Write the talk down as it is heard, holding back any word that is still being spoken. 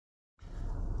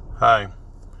Hi,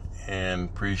 and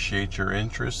appreciate your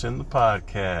interest in the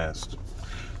podcast.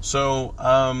 So,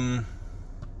 I've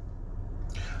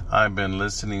been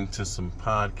listening to some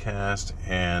podcasts,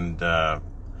 and I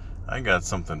got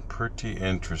something pretty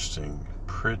interesting,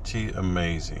 pretty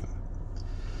amazing.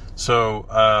 So,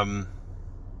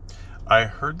 I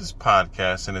heard this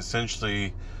podcast, and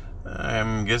essentially,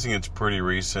 I'm guessing it's pretty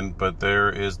recent, but there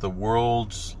is the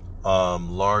world's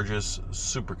largest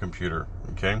supercomputer,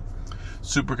 okay?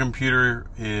 Supercomputer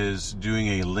is doing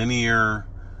a linear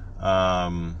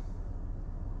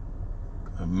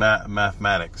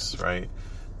mathematics, right?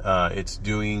 It's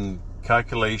doing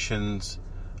calculations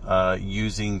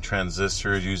using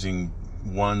transistors, using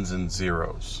ones and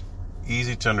zeros.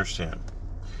 Easy to understand.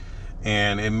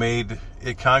 And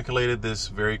it calculated this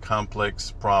very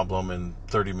complex problem in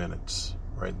 30 minutes,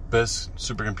 right? Best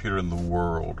supercomputer in the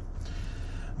world.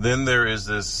 Then there is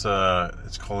this,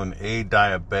 it's called an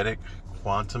adiabatic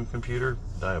quantum computer.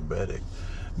 Diabetic,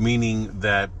 meaning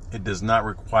that it does not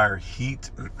require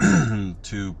heat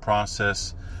to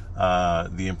process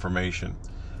the information,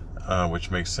 which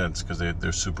makes sense because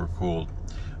they're super cooled.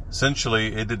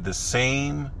 Essentially, it did the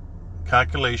same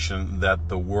calculation that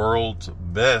the world's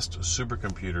best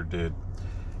supercomputer did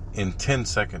in 10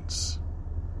 seconds.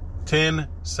 10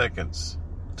 seconds.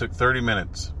 It took 30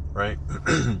 minutes, right?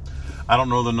 I don't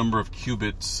know the number of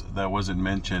qubits that wasn't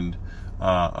mentioned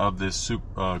of this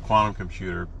quantum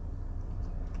computer,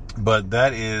 but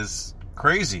that is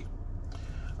crazy.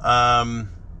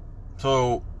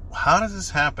 So how does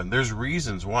this happen? There's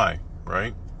reasons why,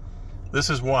 right? This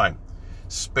is why.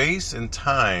 Space and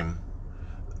time,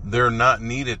 they're not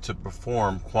needed to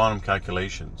perform quantum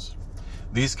calculations.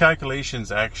 These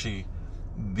calculations actually,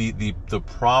 the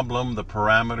problem, the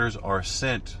parameters are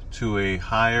sent to a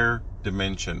higher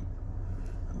dimension.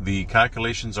 The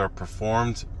calculations are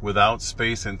performed without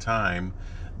space and time.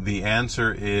 The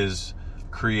answer is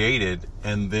created,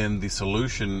 and then the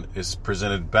solution is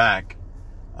presented back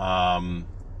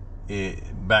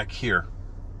here,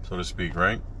 so to speak,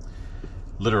 right?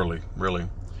 Literally, really.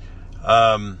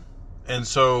 And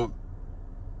so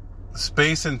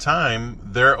space and time,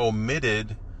 they're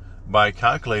omitted by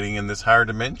calculating in this higher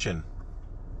dimension.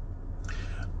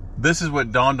 This is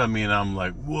what dawned on me, and I'm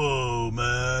like, whoa,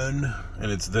 man.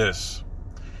 And it's this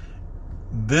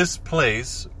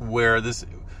place where this,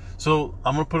 so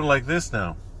I'm going to put it like this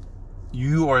now.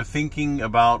 You are thinking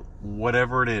about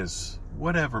whatever it is.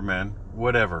 Whatever, man.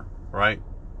 Whatever, right?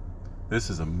 This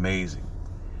is amazing.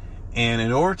 And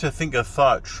in order to think a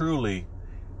thought truly,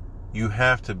 you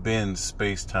have to bend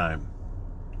space-time.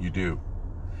 You do.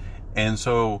 And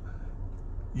so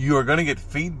you are going to get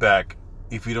feedback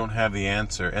if you don't have the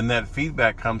answer. And that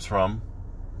feedback comes from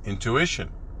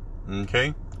intuition.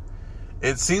 Okay?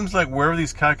 It seems like wherever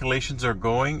these calculations are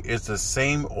going is the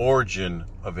same origin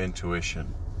of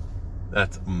intuition.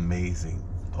 That's amazing.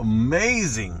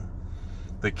 Amazing.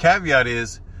 The caveat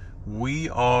is we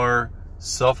are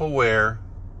self-aware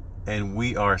and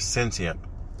we are sentient.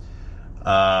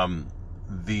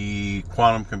 The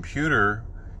quantum computer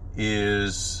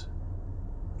has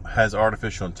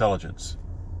artificial intelligence.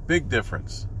 Big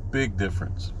difference. Big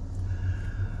difference.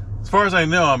 As far as I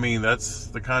know, I mean, that's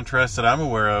the contrast that I'm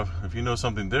aware of. If you know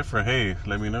something different, hey,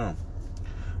 let me know.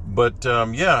 But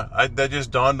that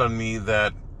just dawned on me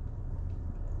that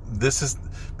this is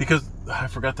because I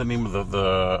forgot the name of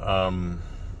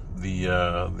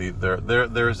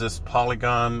there's this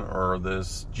polygon or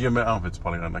this I don't know if it's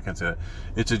polygon. I can't say that.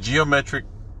 It's a geometric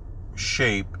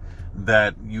shape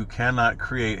that you cannot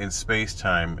create in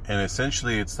space-time, and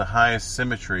essentially it's the highest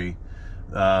symmetry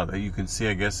that you can see,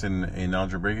 I guess, in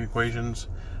algebraic equations.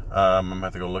 I'm gonna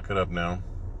have to go look it up now,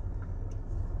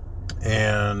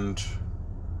 and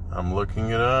I'm looking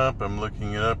it up.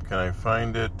 Can I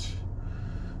find it?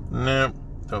 No,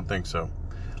 don't think so.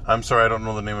 I'm sorry, I don't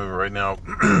know the name of it right now.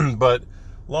 But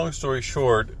long story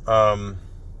short,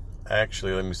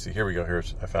 actually, let me see. Here we go.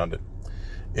 I found it.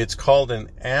 It's called an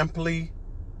amplituhedron.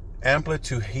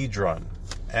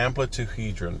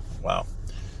 Amplituhedron. Wow.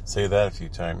 Say that a few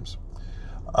times.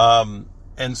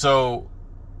 And so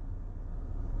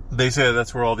they say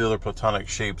that's where all the other platonic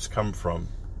shapes come from.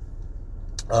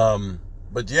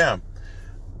 But yeah,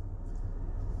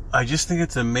 I just think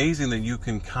it's amazing that you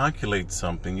can calculate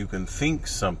something, you can think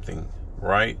something,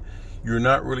 right? You're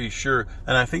not really sure.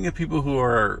 And I think of people who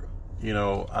are,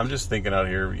 I'm just thinking out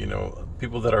here,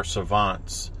 people that are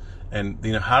savants, and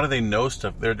how do they know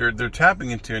stuff? They're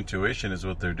tapping into intuition is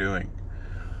what they're doing.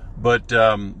 But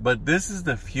this is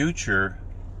the future,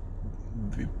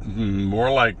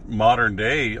 more like modern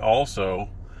day also,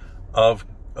 of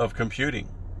computing.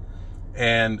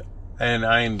 And And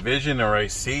I envision, or I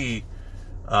see,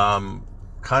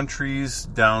 countries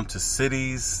down to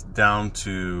cities, down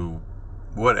to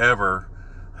whatever,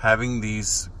 having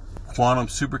these quantum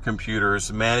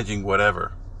supercomputers managing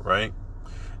whatever, right?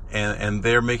 And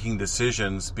they're making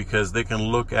decisions because they can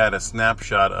look at a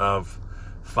snapshot of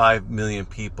 5 million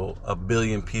people, 1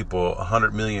 billion people,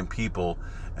 100 million people,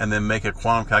 and then make a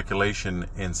quantum calculation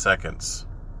in seconds.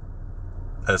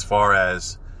 As far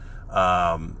as,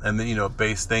 and then,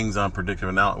 base things on predictive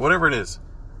analysis, whatever it is.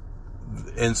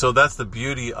 And so that's the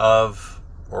beauty of,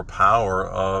 or power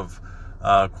of,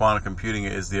 quantum computing,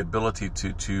 is the ability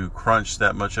to crunch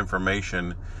that much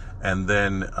information and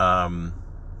then,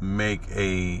 make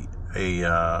get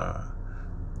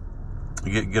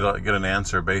an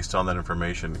answer based on that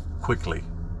information quickly.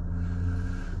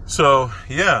 So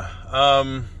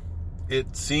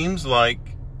it seems like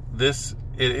it's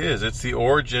the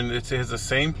origin. It has the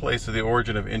same place as the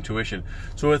origin of intuition.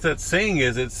 So what that's saying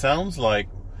is, it sounds like,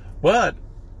 but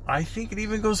I think it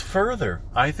even goes further.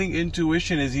 I think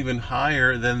intuition is even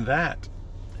higher than that.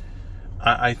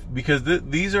 Because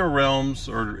these are realms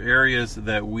or areas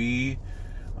that we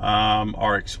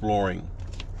are exploring,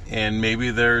 and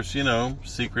maybe there's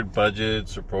secret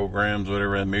budgets or programs,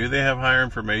 whatever, and maybe they have higher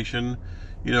information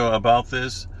about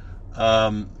this,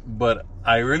 but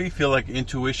I really feel like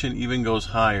intuition even goes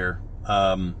higher,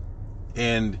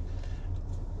 and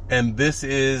this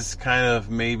is kind of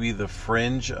maybe the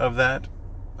fringe of that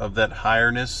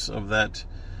higherness, of that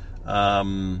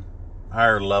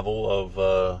higher level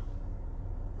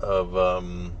of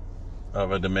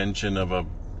a dimension, of a,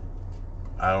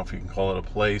 I don't know if you can call it a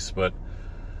place, but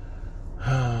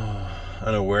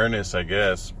an awareness, I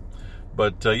guess.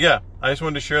 But I just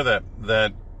wanted to share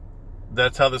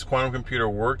that's how this quantum computer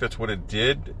worked. That's what it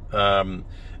did.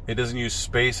 It doesn't use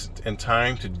space and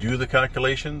time to do the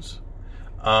calculations,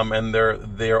 and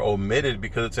they're omitted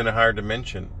because it's in a higher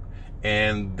dimension.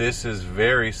 And this is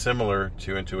very similar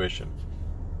to intuition.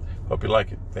 Hope you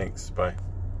like it. Thanks. Bye.